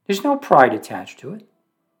 there's no pride attached to it.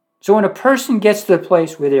 So when a person gets to the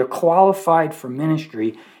place where they're qualified for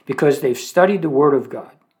ministry because they've studied the Word of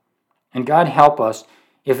God, and God help us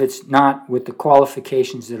if it's not with the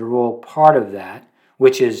qualifications that are all part of that,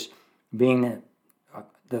 which is being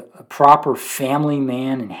a proper family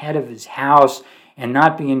man and head of his house and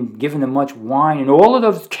not being given much wine and all of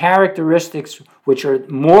those characteristics which are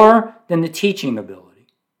more than the teaching ability.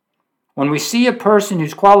 When we see a person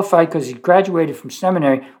who's qualified because he graduated from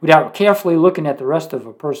seminary without carefully looking at the rest of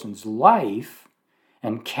a person's life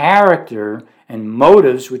and character and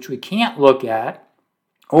motives, which we can't look at,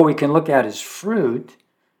 or we can look at as fruit,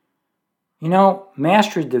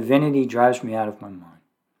 Master of Divinity drives me out of my mind.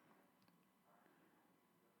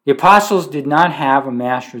 The apostles did not have a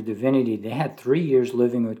Master of Divinity. They had 3 years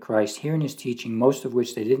living with Christ, hearing his teaching, most of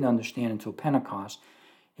which they didn't understand until Pentecost.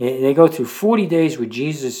 They go through 40 days with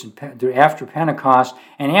Jesus after Pentecost,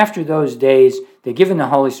 and after those days, they're given the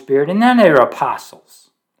Holy Spirit, and then they're apostles.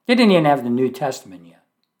 They didn't even have the New Testament yet.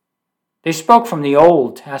 They spoke from the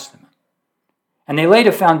Old Testament. And they laid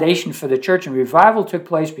a foundation for the church, and revival took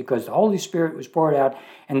place because the Holy Spirit was poured out,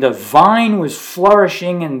 and the vine was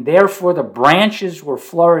flourishing, and therefore the branches were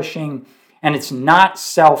flourishing, and it's not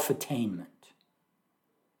self-attainment.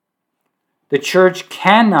 The church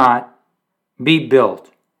cannot be built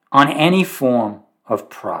on any form of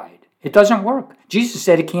pride. It doesn't work. Jesus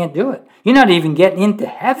said it can't do it. You're not even getting into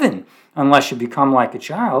heaven unless you become like a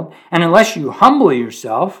child, and unless you humble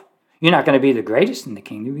yourself, you're not going to be the greatest in the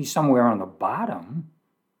kingdom. You'll be somewhere on the bottom.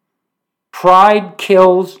 Pride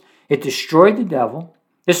kills. It destroyed the devil.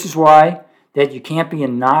 This is why that you can't be a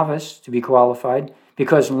novice to be qualified,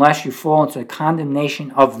 because unless you fall into the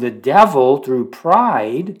condemnation of the devil through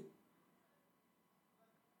pride,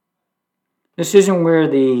 this isn't where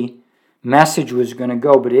the message was going to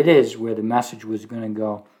go, but it is where the message was going to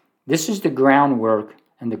go. This is the groundwork,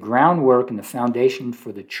 and the foundation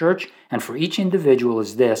for the church and for each individual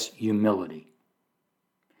is this: humility.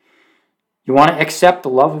 You want to accept the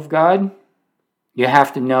love of God? You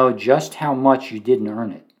have to know just how much you didn't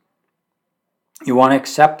earn it. You want to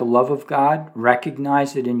accept the love of God,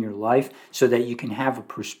 recognize it in your life so that you can have a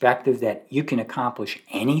perspective that you can accomplish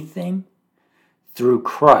anything through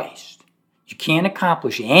Christ. You can't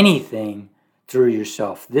accomplish anything through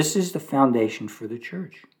yourself. This is the foundation for the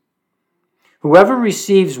church. Whoever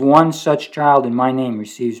receives one such child in my name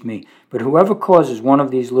receives me. But whoever causes one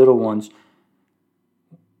of these little ones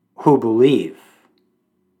who believe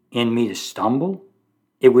in me to stumble,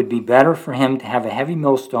 it would be better for him to have a heavy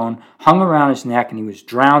millstone hung around his neck and he was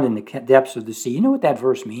drowned in the depths of the sea. You know what that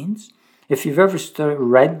verse means? If you've ever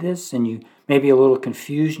read this and you may be a little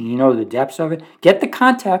confused and you know the depths of it, get the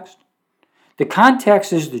context. The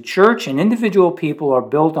context is the church and individual people are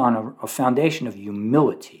built on a foundation of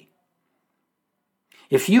humility.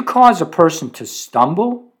 If you cause a person to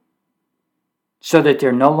stumble, so that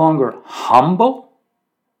they're no longer humble?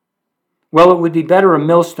 Well, it would be better a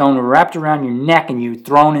millstone wrapped around your neck and you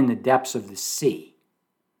thrown in the depths of the sea.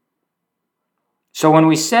 So when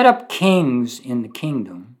we set up kings in the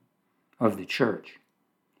kingdom of the church,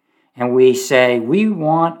 and we say we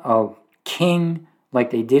want a king like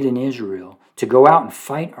they did in Israel to go out and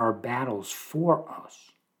fight our battles for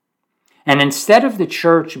us, and instead of the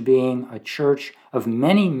church being a church of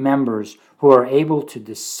many members who are able to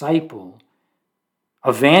disciple,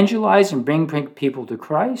 evangelize, and bring people to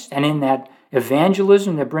Christ, and in that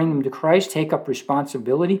evangelism that bring them to Christ, take up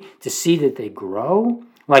responsibility to see that they grow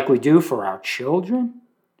like we do for our children.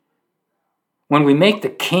 When we make the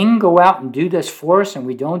king go out and do this for us and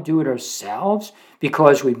we don't do it ourselves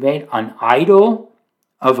because we made an idol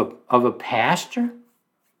of a pastor,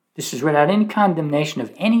 this is without any condemnation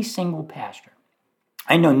of any single pastor.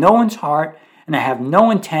 I know no one's heart, and I have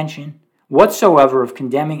no intention whatsoever of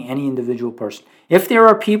condemning any individual person. If there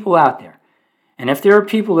are people out there, and if there are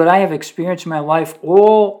people that I have experienced in my life,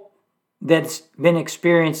 all that's been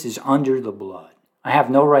experienced is under the blood. I have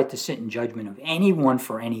no right to sit in judgment of anyone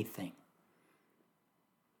for anything.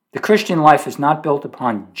 The Christian life is not built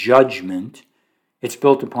upon judgment. It's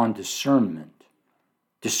built upon discernment.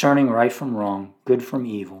 Discerning right from wrong, good from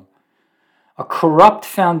evil. A corrupt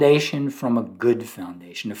foundation from a good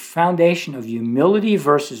foundation. A foundation of humility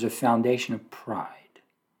versus a foundation of pride.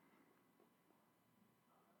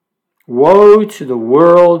 Woe to the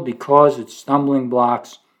world because its stumbling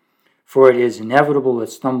blocks, for it is inevitable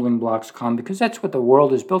that stumbling blocks come, because that's what the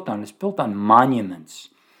world is built on. It's built on monuments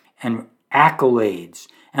and accolades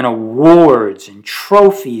and awards and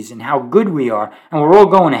trophies and how good we are, and we're all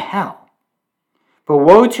going to hell. But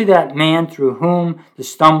woe to that man through whom the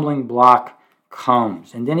stumbling block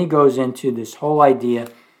comes. And then he goes into this whole idea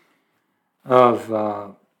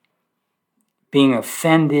of being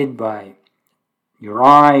offended by your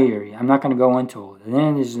eye, or I'm not going to go into it. And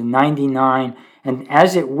then there's the 99, and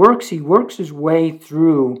as it works, he works his way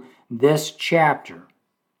through this chapter,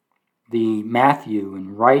 the Matthew,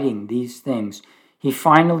 and writing these things. He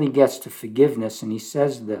finally gets to forgiveness, and he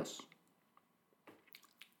says this: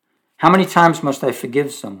 how many times must I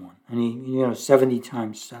forgive someone? And he, 70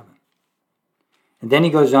 times 7. And then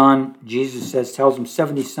he goes on, Jesus tells him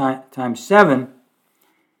 70 times 7.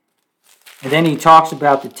 And then he talks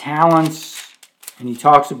about the talents, and he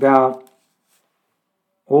talks about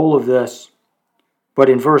all of this. But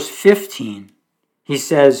in verse 15, he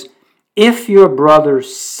says, if your brother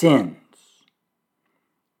sins,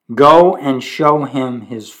 go and show him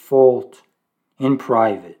his fault in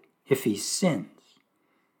private, if he sins.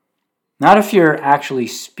 Not if you're actually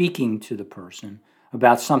speaking to the person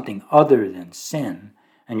about something other than sin,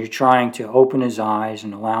 and you're trying to open his eyes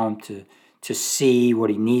and allow him to see what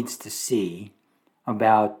he needs to see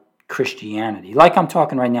about Christianity. Like I'm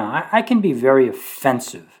talking right now, I can be very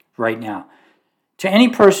offensive right now to any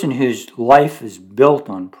person whose life is built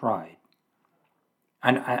on pride.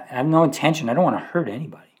 I have no intention, I don't want to hurt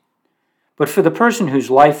anybody. But for the person whose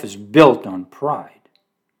life is built on pride,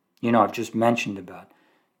 I've just mentioned about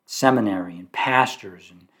seminary and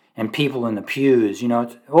pastors and people in the pews,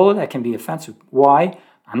 all of that can be offensive. Why?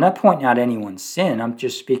 I'm not pointing out anyone's sin, I'm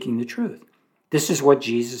just speaking the truth. This is what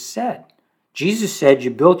Jesus said. Jesus said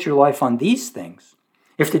you built your life on these things.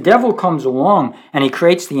 If the devil comes along and he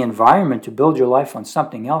creates the environment to build your life on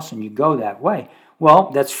something else and you go that way,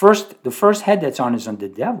 well, the first head that's on is on the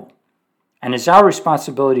devil. And it's our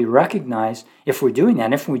responsibility to recognize if we're doing that.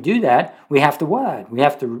 And if we do that, we have to what? We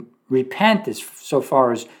have to repent as so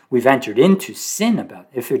far as we've entered into sin about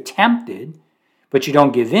it. If you're tempted, but you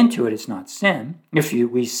don't give into it, it's not sin. If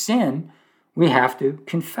we sin, we have to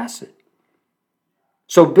confess it.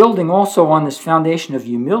 So building also on this foundation of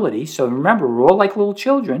humility, so remember, we're all like little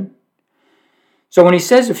children. So when he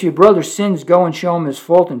says, if your brother sins, go and show him his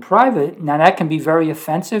fault in private, now that can be very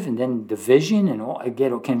offensive, and then division and all, it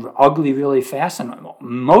can ugly really fast, and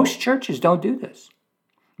most churches don't do this.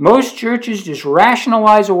 Most churches just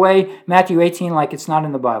rationalize away Matthew 18 like it's not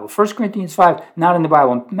in the Bible. 1 Corinthians 5, not in the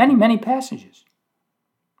Bible. Many, many passages.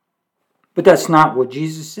 But that's not what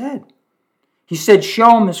Jesus said. He said,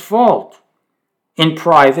 show him his fault in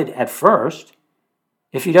private at first.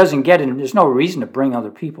 If he doesn't get it, there's no reason to bring other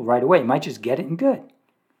people right away. He might just get it and good.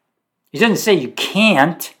 He doesn't say you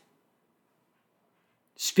can't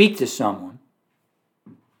speak to someone,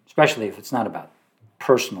 especially if it's not about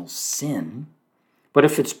personal sin. But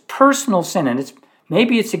if it's personal sin, and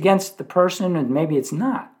maybe it's against the person and maybe it's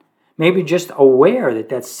not. Maybe just aware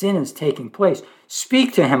that sin is taking place.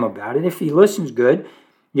 Speak to him about it. If he listens, good,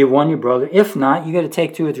 you won your brother. If not, you got to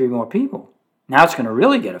take 2 or 3 more people. Now it's going to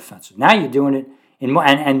really get offensive. Now you're doing it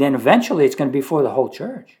And then eventually it's going to be for the whole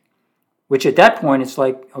church, which at that point it's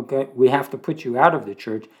like, okay, we have to put you out of the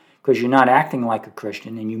church because you're not acting like a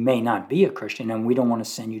Christian and you may not be a Christian and we don't want to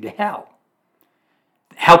send you to hell.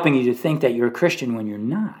 Helping you to think that you're a Christian when you're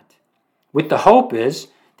not. With the hope is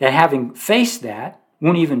that having faced that,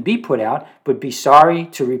 won't even be put out, but be sorry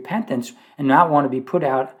to repentance and not want to be put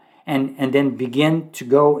out and then begin to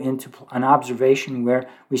go into an observation where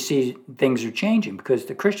we see things are changing, because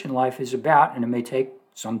the Christian life is about, and it may take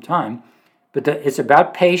some time, but it's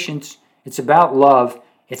about patience, it's about love,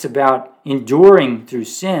 it's about enduring through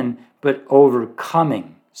sin, but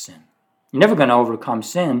overcoming sin. You're never going to overcome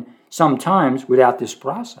sin sometimes without this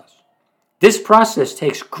process. This process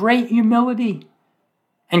takes great humility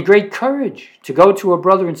and great courage to go to a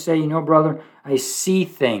brother and say, brother, I see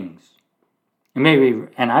things.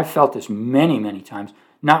 And I've felt this many, many times,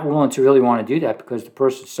 not willing to really want to do that because the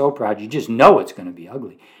person's so proud, you just know it's going to be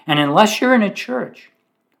ugly. And unless you're in a church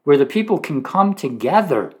where the people can come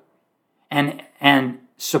together and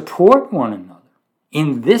support one another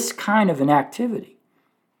in this kind of an activity,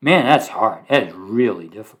 man, that's hard. That is really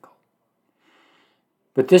difficult.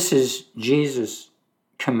 But this is Jesus'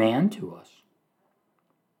 command to us.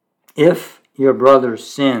 If your brother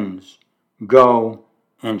sins, go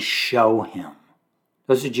and show him.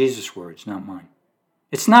 Those are Jesus' words, not mine.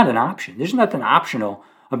 It's not an option. There's nothing optional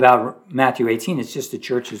about Matthew 18. It's just the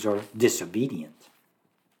churches are disobedient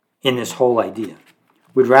in this whole idea.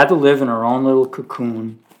 We'd rather live in our own little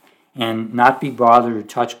cocoon and not be bothered or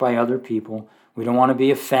touched by other people. We don't want to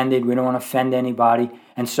be offended. We don't want to offend anybody.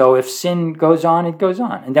 And so if sin goes on, it goes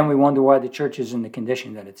on. And then we wonder why the church is in the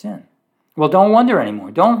condition that it's in. Well, don't wonder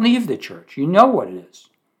anymore. Don't leave the church. You know what it is.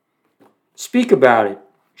 Speak about it.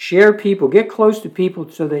 Share people. Get close to people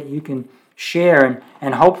so that you can share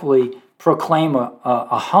and hopefully proclaim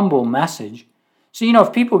a humble message. So,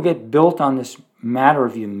 if people get built on this matter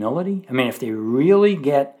of humility, if they really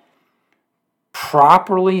get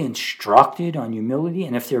properly instructed on humility,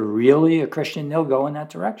 and if they're really a Christian, they'll go in that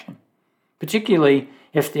direction. Particularly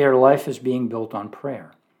if their life is being built on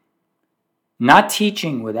prayer. Not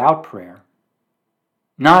teaching without prayer.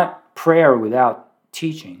 Not prayer without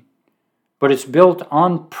teaching. But it's built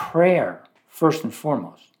on prayer, first and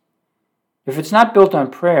foremost. If it's not built on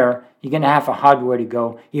prayer, you're going to have a hard way to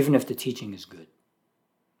go, even if the teaching is good.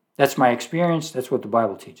 That's my experience. That's what the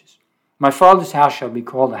Bible teaches. My Father's house shall be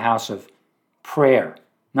called a house of prayer,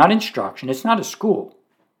 not instruction. It's not a school.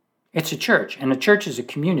 It's a church, and a church is a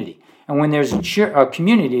community. And when there's a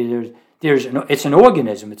community, it's an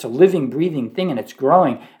organism. It's a living, breathing thing, and it's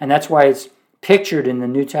growing. And that's why it's pictured in the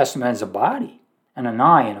New Testament as a body, and an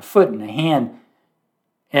eye, and a foot, and a hand.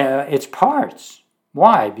 It's parts.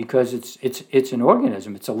 Why? Because it's an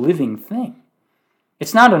organism. It's a living thing.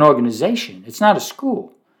 It's not an organization. It's not a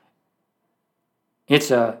school.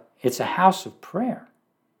 It's a house of prayer.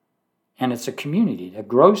 And it's a community that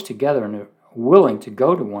grows together and are willing to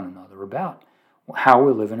go to one another about how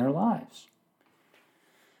we live in our lives.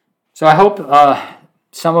 So I hope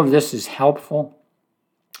some of this is helpful.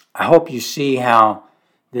 I hope you see how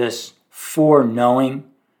this foreknowing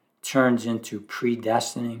turns into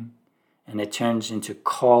predestining, and it turns into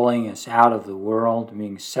calling us out of the world,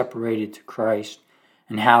 being separated to Christ,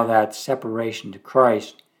 and how that separation to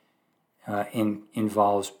Christ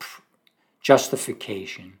involves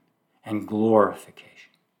justification and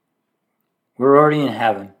glorification. We're already in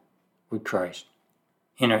heaven with Christ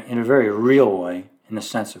in a very real way, in the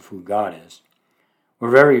sense of who God is.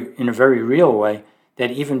 We're in a very real way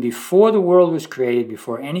that even before the world was created,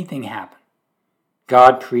 before anything happened,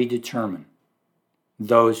 God predetermined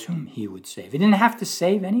those whom he would save. He didn't have to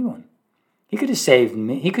save anyone. He could have saved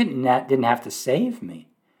me. He didn't have to save me.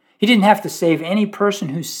 He didn't have to save any person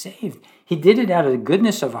who's saved. He did it out of the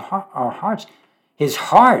goodness of our hearts. His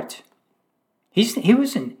heart. He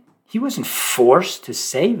wasn't forced to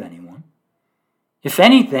save anyone. If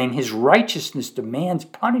anything, his righteousness demands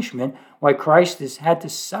punishment, why Christ has had to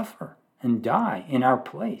suffer and die in our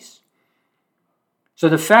place. So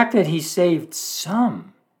the fact that he saved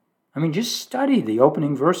some, just study the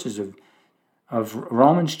opening verses of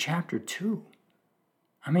Romans chapter 2.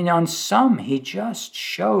 On some, he just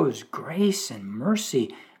shows grace and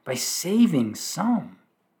mercy by saving some.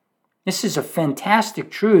 This is a fantastic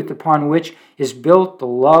truth upon which is built the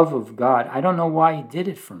love of God. I don't know why he did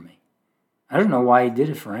it for me. I don't know why he did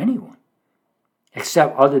it for anyone,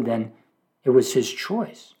 except other than it was his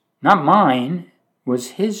choice. Not mine, it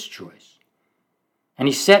was his choice. And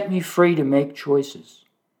he set me free to make choices.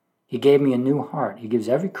 He gave me a new heart. He gives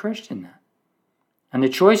every Christian that. And the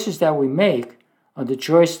choices that we make are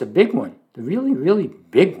the big one, the really, really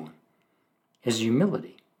big one, is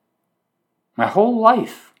humility. My whole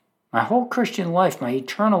life, my whole Christian life, my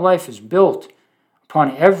eternal life is built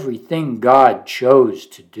upon everything God chose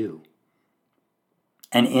to do.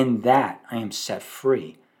 And in that, I am set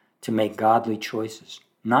free to make godly choices,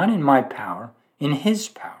 not in my power, in His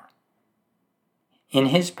power. In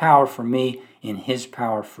His power for me, in His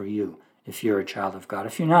power for you, if you're a child of God.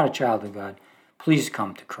 If you're not a child of God, please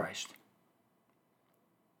come to Christ.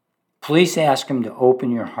 Please ask Him to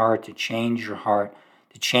open your heart, to change your heart,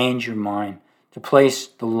 to change your mind, to place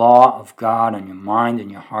the law of God on your mind and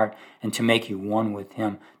your heart, and to make you one with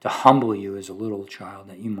Him, to humble you as a little child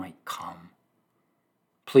that you might come.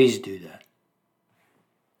 Please do that.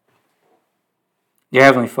 Dear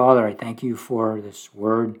Heavenly Father, I thank you for this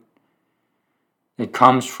word that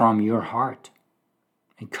comes from your heart.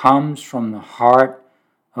 It comes from the heart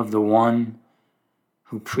of the one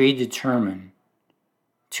who predetermined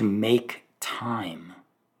to make time,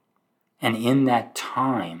 and in that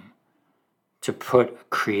time to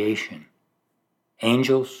put creation,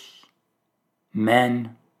 angels,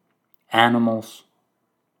 men, animals,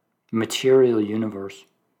 material universe,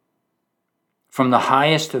 from the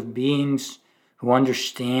highest of beings who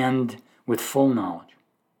understand with full knowledge,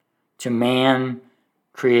 to man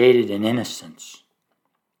created in innocence,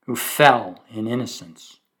 who fell in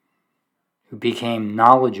innocence, who became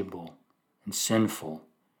knowledgeable and sinful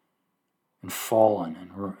and fallen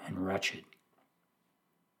and wretched,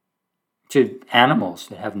 to animals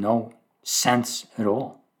that have no sense at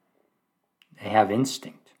all. They have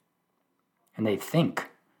instinct, and they think,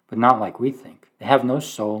 but not like we think. They have no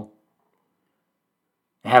soul.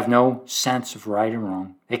 They have no sense of right or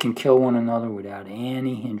wrong. They can kill one another without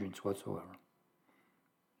any hindrance whatsoever.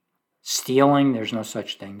 Stealing, there's no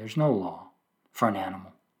such thing. There's no law for an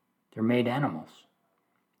animal. They're made animals.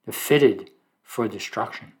 They're fitted for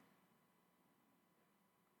destruction.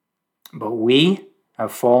 But we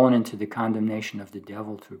have fallen into the condemnation of the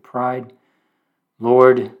devil through pride.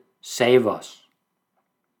 Lord, save us.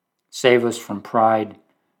 Save us from pride.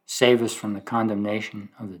 Save us from the condemnation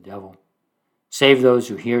of the devil. Save those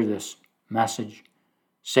who hear this message.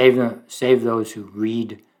 Save those who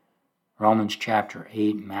read Romans chapter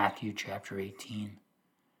 8, Matthew chapter 18.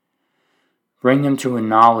 Bring them to a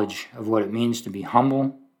knowledge of what it means to be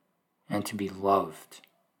humble and to be loved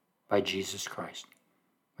by Jesus Christ.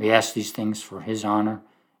 We ask these things for His honor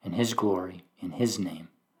and His glory in His name.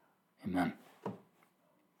 Amen.